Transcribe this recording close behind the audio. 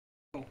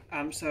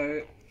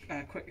So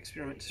quick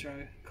experiment to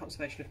show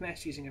conservation of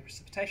mass using a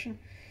precipitation.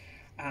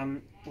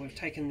 We've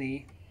taken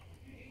the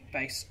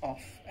base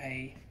off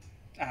a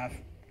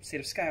set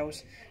of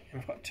scales, and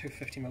we've got two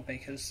 50ml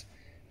beakers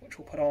which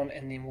we'll put on,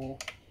 and then we'll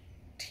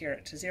tear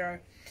it to zero.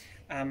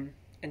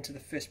 Into the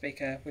first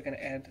beaker we're going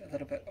to add a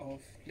little bit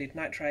of lead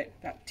nitrate,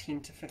 about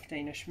 10 to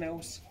 15ish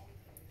mils.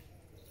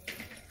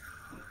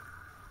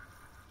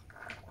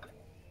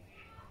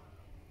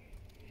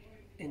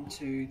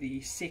 Into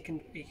the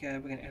second beaker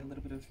we're going to add a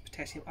little bit of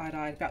potassium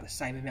iodide, about the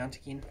same amount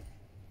again.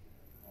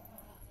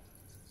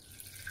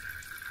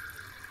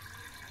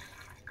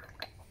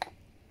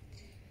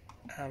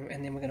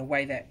 And then we're going to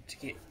weigh that to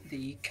get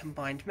the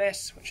combined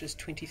mass, which is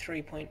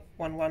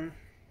 23.11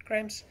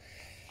 grams.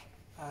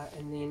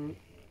 And then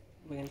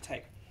we're going to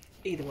take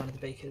either one of the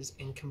beakers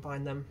and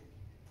combine them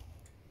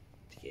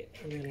to get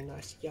a really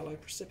nice yellow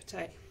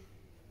precipitate.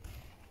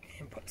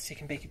 And put the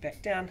second beaker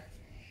back down,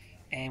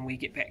 and we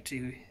get back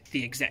to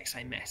the exact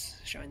same mass,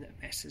 showing that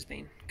mass has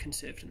been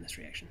conserved in this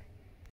reaction.